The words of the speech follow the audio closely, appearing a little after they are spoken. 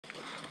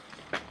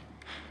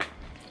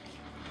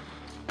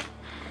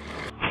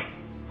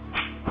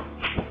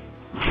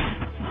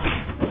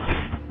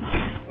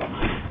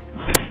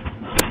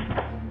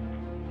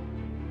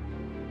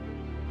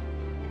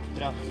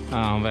Ja,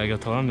 han vägrar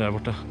ta den där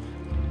borta.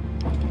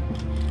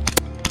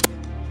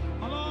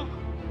 Hallå?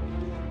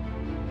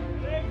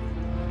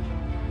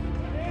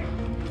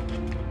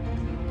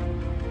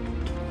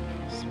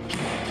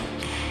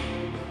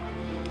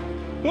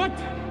 What?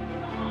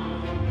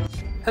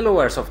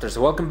 Hello Airsofters,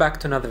 welcome back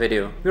to another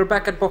video. We're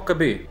back at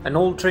Bockaby, an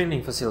old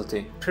training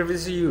facility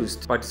previously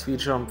used by the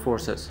Swedish Armed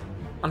Forces.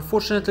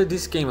 Unfortunately,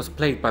 this game was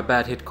plagued by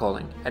bad hit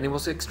calling, and it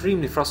was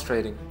extremely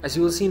frustrating. As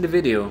you will see in the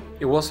video,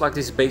 it was like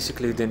this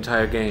basically the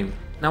entire game.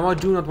 Now I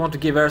do not want to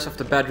give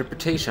Airsoft a bad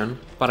reputation,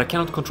 but I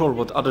cannot control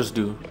what others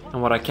do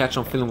and what I catch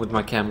on film with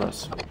my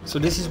cameras. So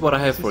this is what I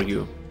have for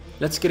you.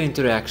 Let's get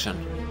into the action.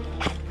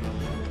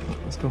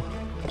 Let's go.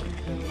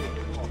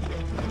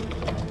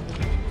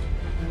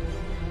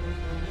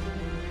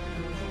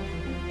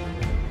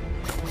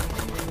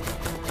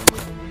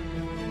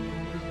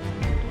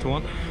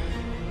 One.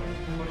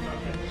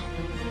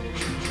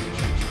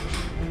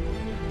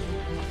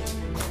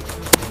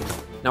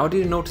 Now I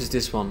didn't notice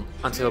this one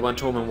until I went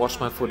home and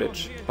watched my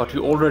footage, but we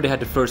already had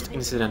the first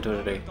incident of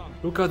the day.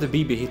 Look how the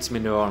BB hits me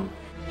in the arm.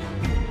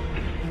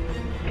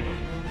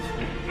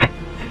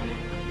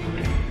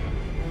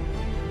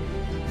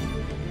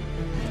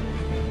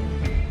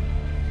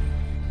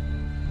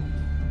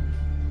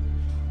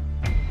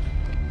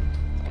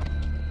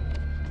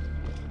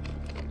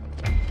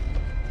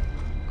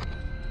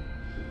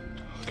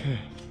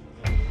 Okej.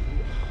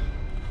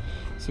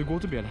 Så gå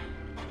till bil.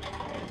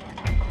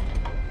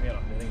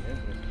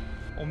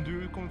 Om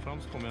du kommer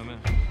fram så kommer jag med.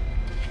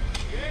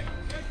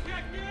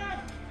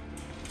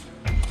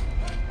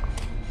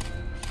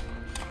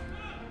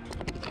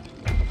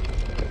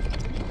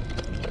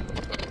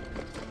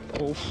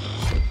 Oh.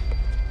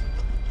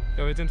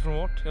 Jag vet inte från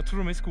vart. Jag tror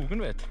de är i skogen,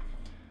 du vet.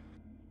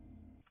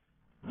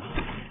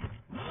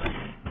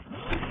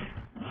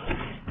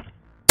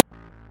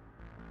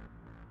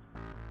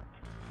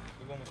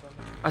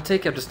 I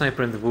take out the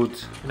sniper in the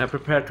woods, and I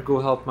prepare to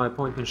go help my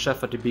appointment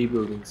chef at the B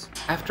buildings.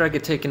 After I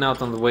get taken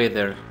out on the way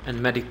there,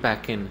 and medic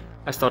back in,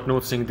 I start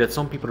noticing that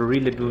some people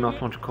really do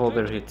not want to call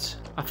their hits.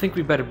 I think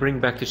we better bring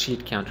back the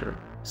sheet counter.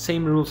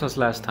 Same rules as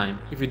last time.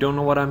 If you don't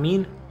know what I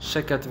mean,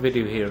 check out the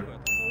video here.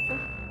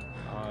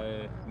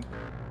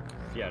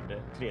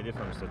 Tredje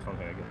fönstret från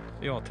höger.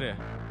 Ja, 3.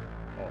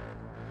 Ja,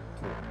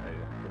 2 är ju.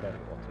 Det där är 3.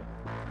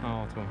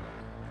 Ja, 2.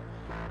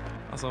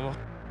 Alltså, vad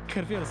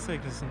kan det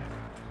säkerheten?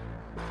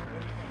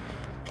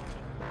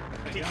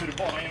 Tittar du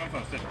bara genom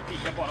fönstret,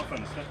 kika bara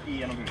fönstret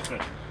igenom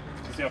huset.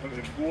 Så ser jag att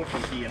du går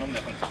igenom det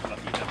fönstret hela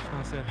tiden.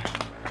 Jag ser.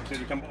 Så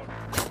du kan bara...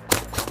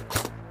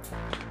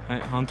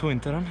 Nej, han tog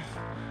inte den.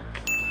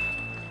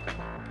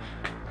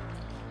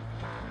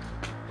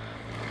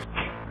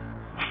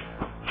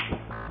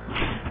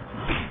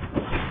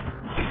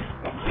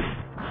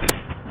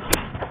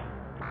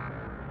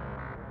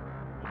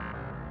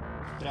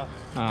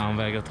 Ja, han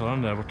vägrar ta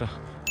den där borta.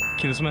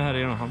 Killen som är här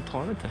inne, han tar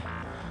den inte.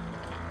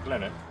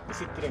 Lenne, det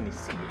sitter en i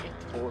C1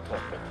 på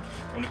taket.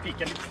 Om du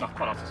pikar lite snabbt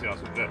bara så ser jag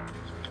huvud.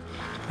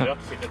 Det är att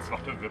det sitter ett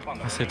svart huvud på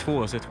andra. Jag ser 2,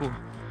 jag ser 2.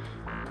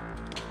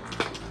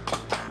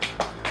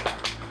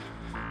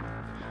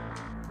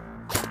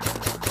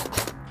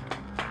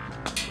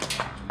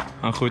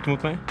 Han skjuter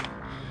mot mig.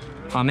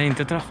 Han är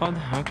inte träffad,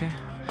 okej. Okay.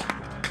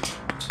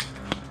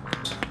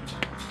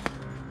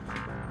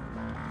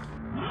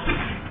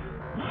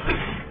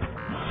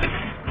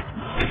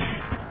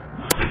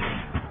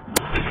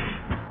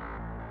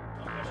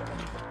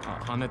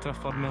 Han är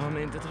träffad, men han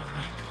är inte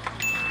träffad.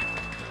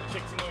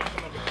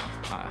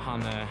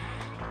 Nej,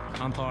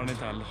 han tar den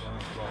inte heller.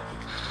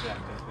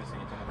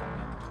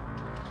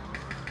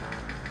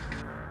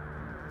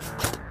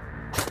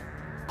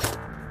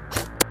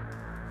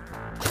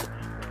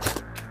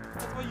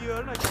 Vad gör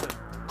den här killen?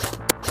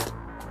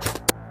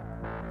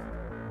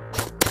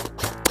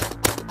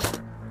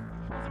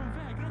 Varför de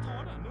vägrar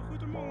ta den? De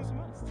skjuter många som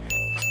helst.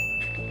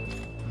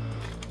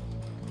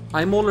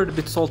 I'm already a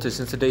bit salty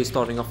since the day is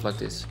starting off like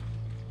this.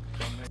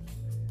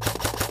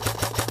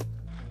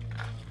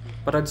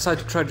 But I decide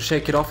to try to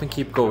shake it off and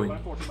keep going.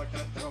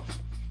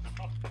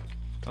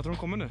 Jag tror de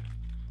kommer nu.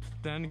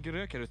 Det är en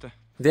grök här ute.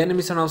 The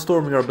enemies are now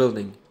storming our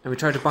building, and we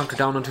try to bunker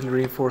down until the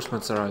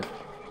reinforcements arrive.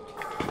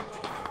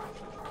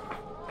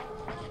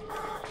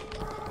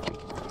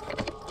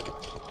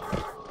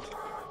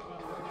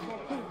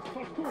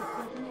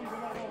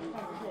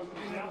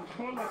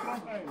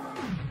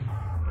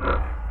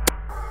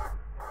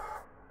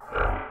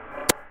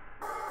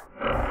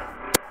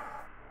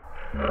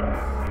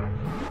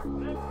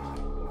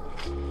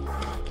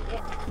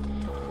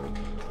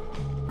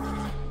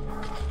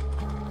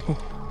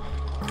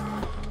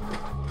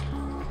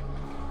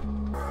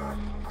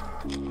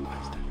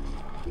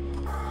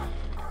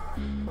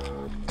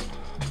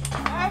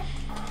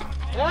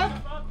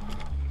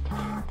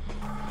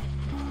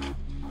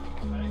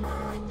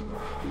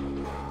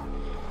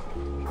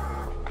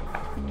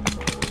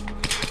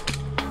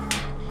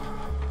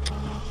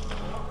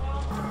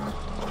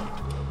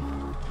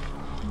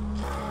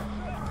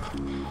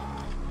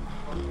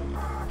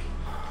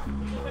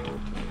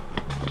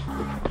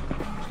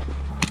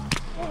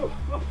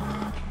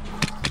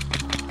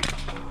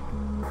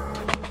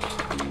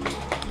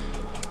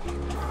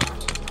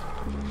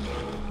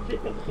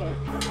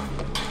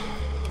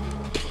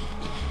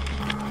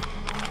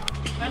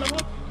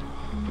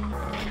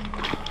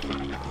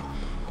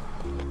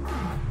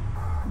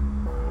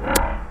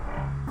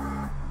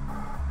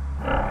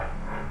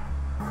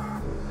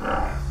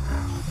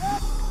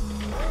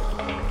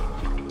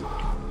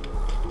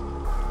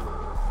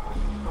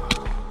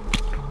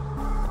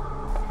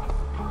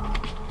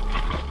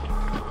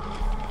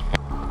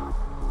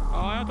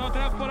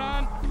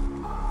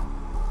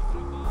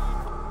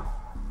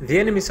 The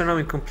enemies are now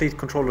in complete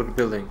control of the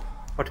building,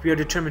 but we are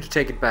determined to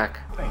take it back.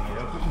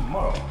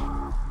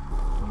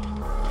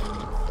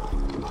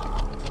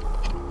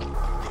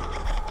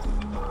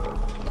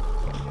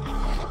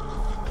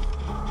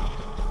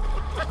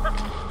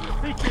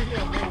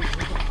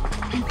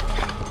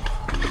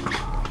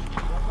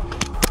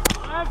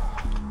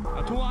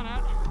 Jag tog han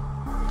här.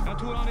 Jag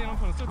tog han genom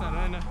fönstret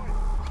där inne.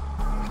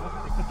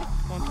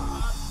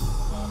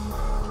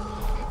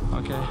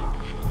 Okej.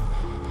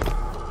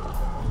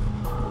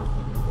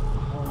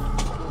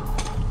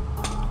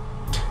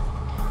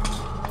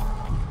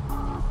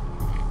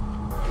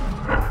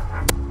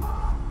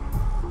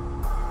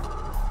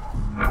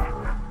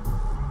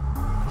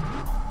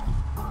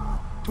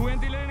 Tog en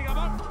till in,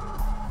 grabbar.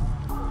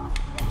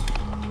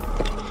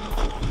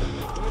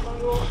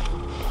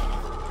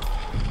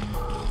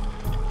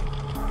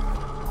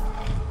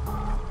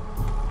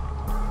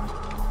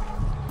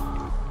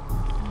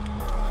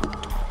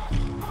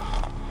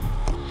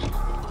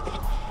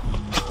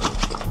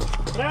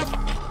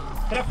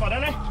 Träffade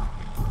eller?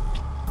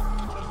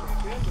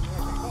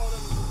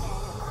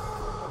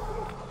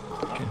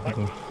 Okej, det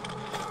går.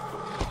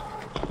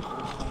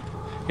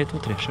 1, 2,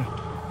 3, kör.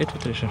 1, 2,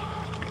 3, kör.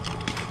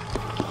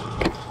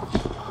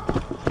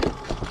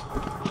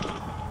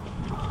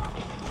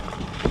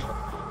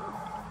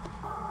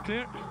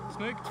 Clear.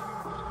 Snyggt.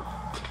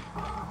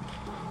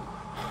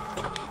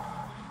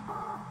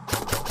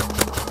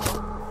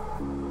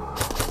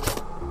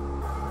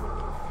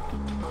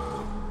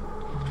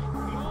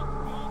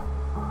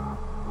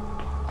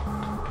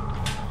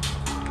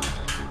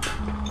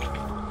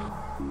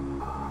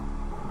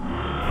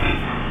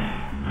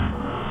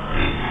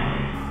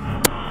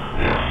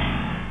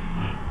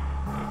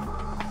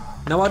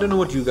 Now I don't know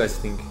what you guys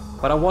think,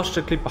 but I watched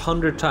the clip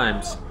 100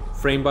 times,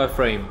 frame by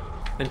frame,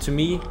 and to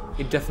me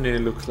it definitely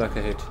looks like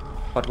a hit.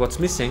 But what's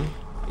missing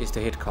is the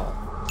hit call.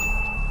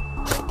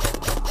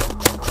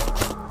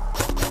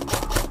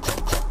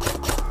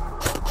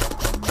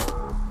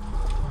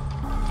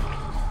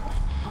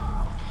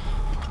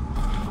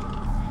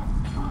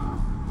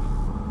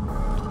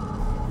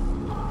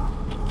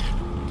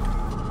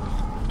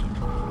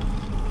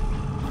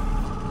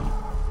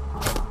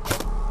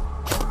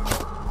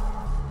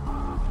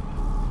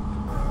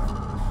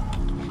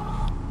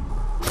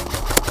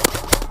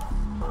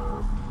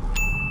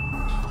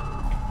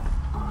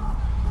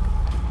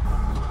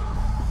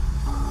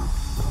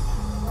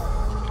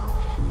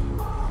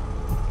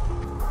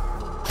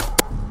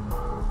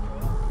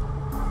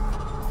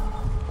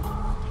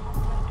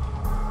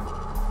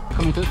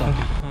 Kom inte ut där.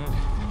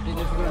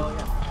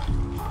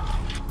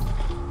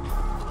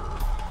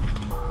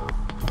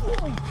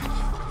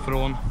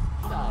 Från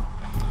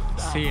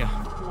C.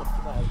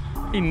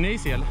 Inne i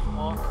C.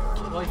 Ja,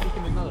 vad är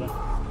vilken byggnad är det?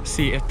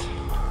 C1.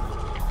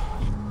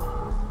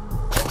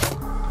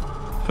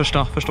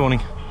 Första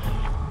ordning.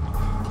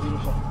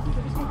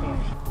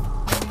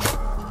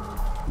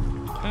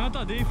 Nej,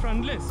 vänta, det är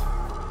friendlies.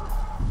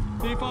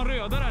 Det är fan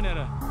röda där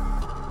nere.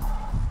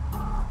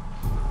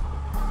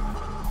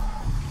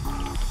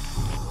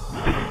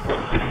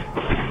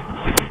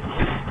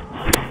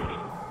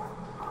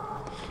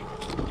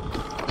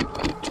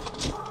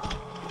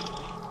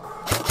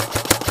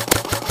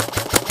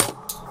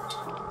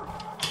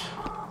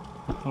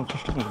 Jag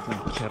förstår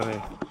inte.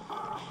 Karre.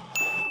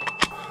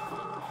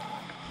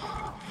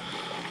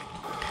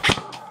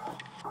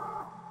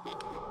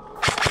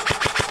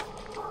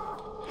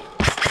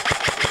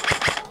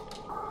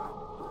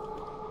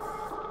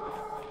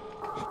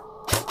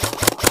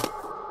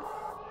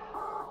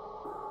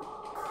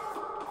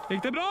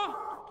 Gick det bra?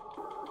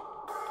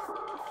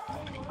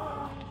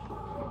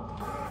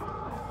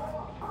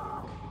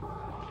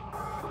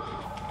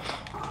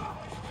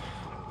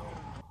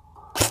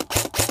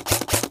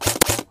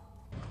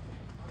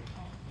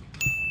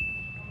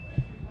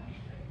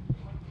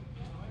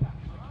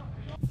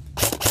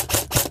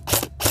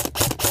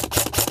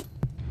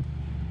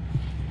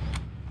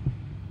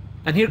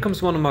 And here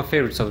comes one of my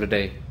favorites of the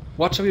day.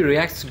 Watch how he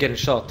reacts to getting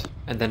shot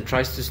and then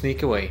tries to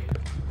sneak away.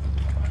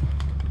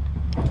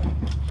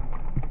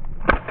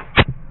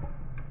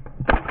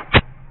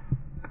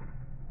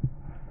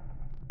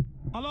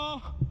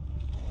 Hallå?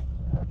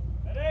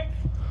 Medic!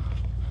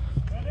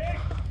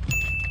 Medic!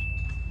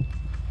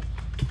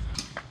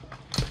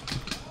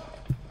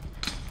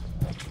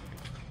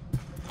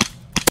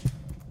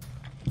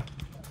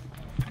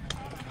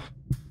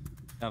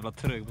 Jävla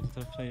trög på att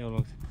träffa dig jävla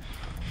också.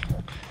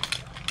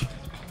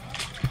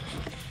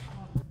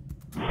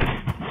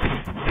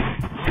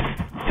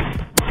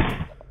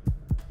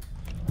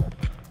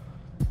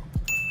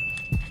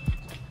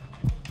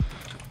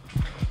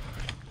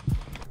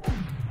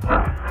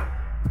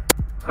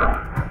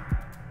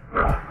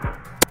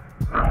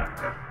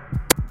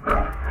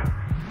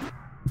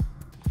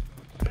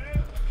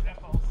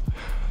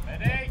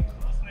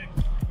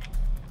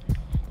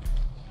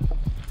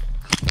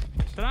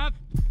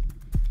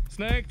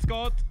 Snyggt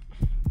skott.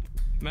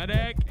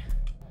 Medic.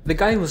 The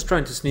guy who was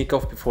trying to sneak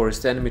off before is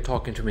the enemy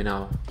talking to me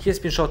now. He has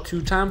been shot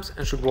 2 times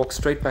and should walk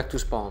straight back to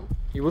spawn.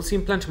 You will see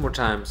him plenty more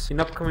times in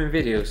upcoming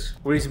videos,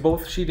 where he's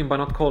both cheating by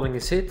not calling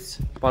his hits,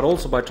 but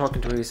also by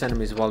talking to his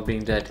enemies while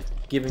being dead,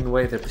 giving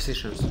away their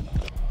positions.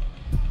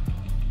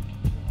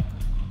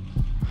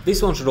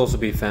 This one should also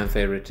be a fan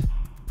favorite.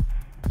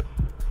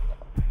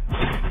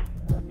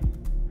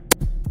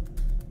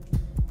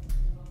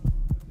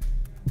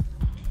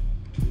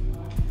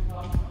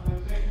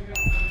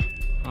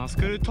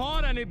 Ska du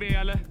ta den i B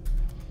eller?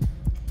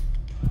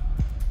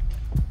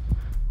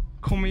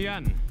 Kom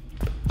igen.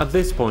 At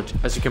this point,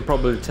 as you can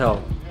probably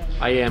tell,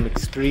 I am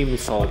extremely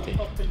salty.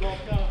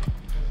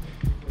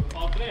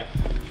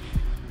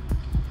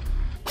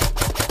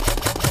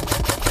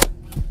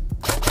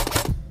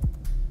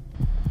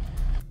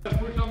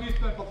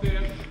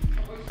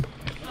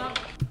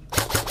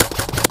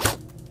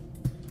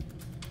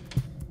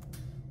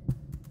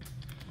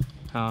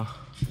 Ja.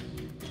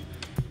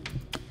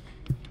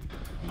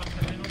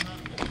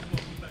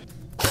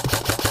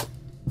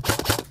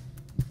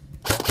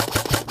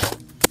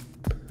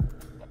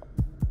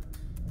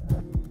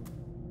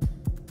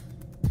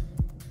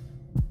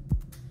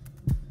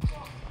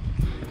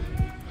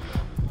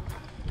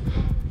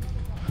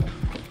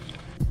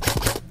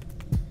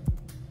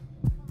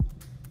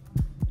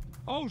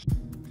 Oh,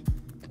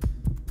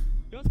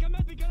 jag ska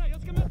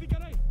medvika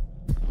dig.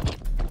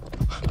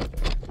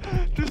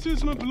 Det ser ut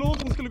som en pilot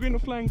som skulle gå in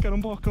och flanka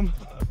dem bakom.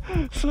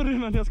 Sorry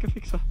men jag ska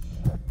fixa.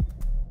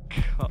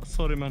 Ja,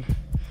 sorry men.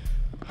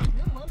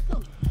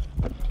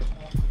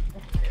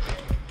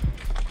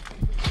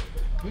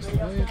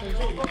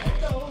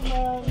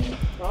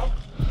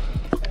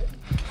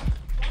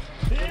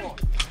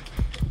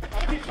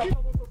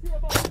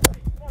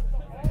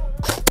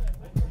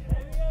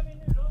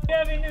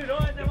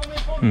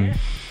 Mm.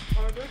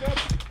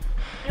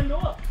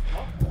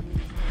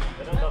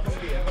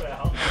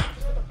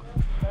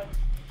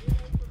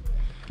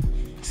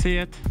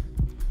 C1.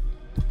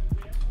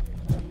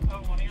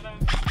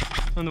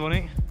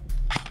 Undervåning.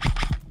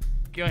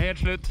 Jag är helt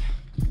slut.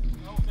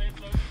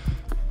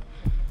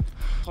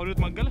 Har du ett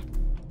magg eller?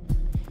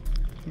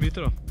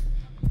 Byter då.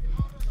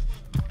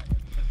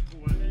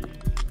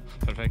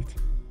 Perfekt.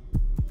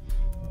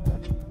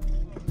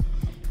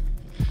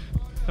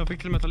 Jag fick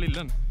till och med ta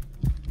lillen.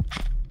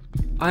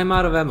 I'm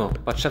out of ammo,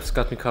 but Chef's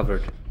got me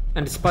covered.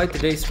 And despite the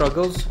day's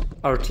struggles,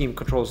 our team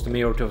controls the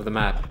majority of the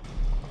map.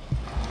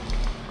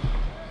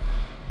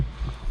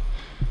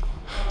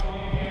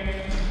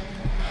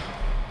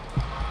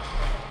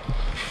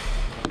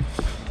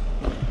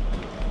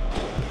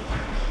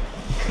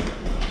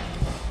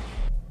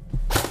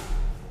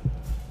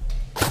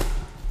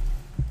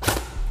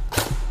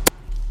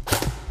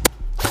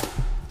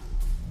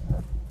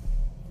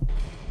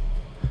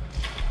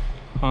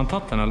 Har han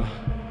tagit den eller?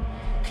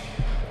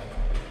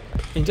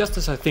 And just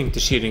as I think the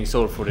cheating is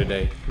over for the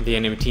day, the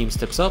enemy team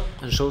steps up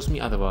and shows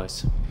me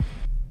otherwise.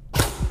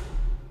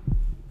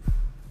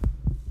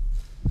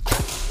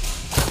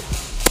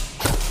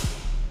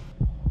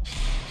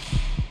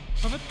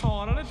 Varför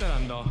tar han inte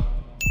den då?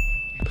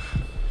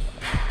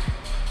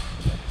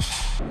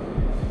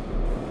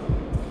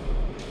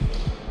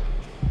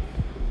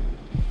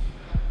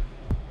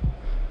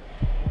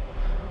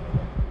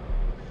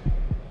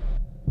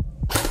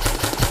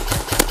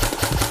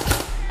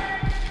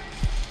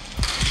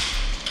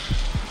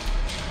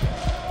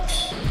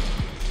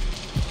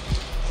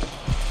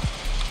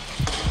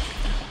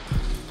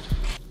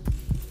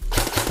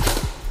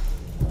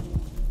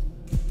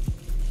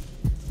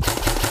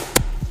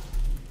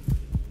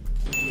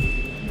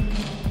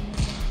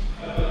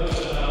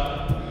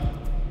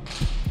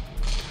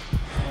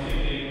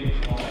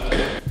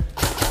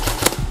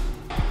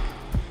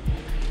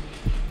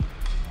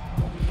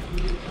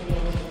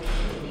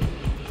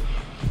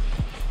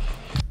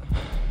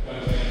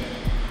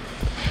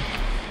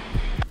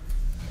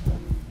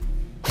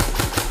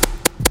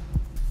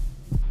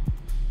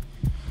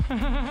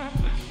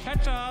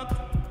 Headshot!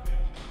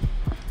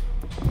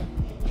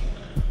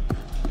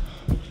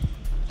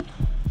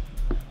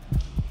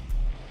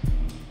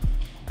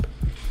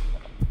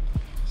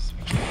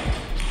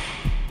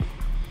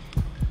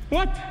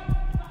 What?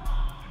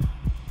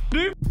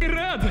 Du är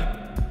röd!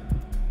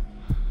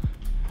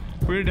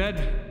 We're dead,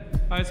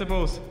 I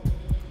suppose.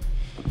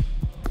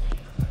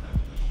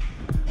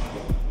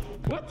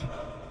 What?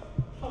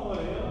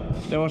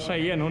 Det var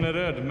tjejen, hon är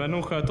röd, men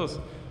hon sköt oss.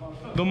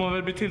 De har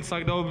väl blivit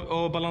tillsagda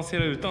att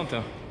balansera ut, antar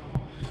jag.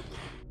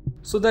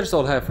 So that's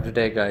all I have for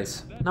today,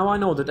 guys. Now I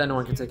know that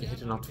anyone can take a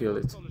hit and not feel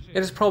it. It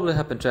has probably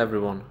happened to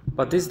everyone,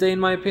 but this day in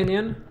my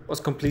opinion was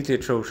completely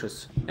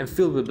atrocious and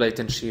filled with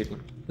blatant cheating.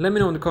 Let me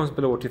know in the comments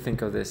below what you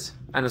think of this.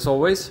 And as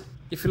always,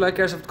 if you like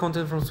Airsoft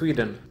content from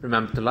Sweden,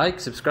 remember to like,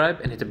 subscribe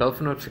and hit the bell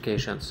for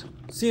notifications.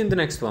 See you in the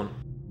next one.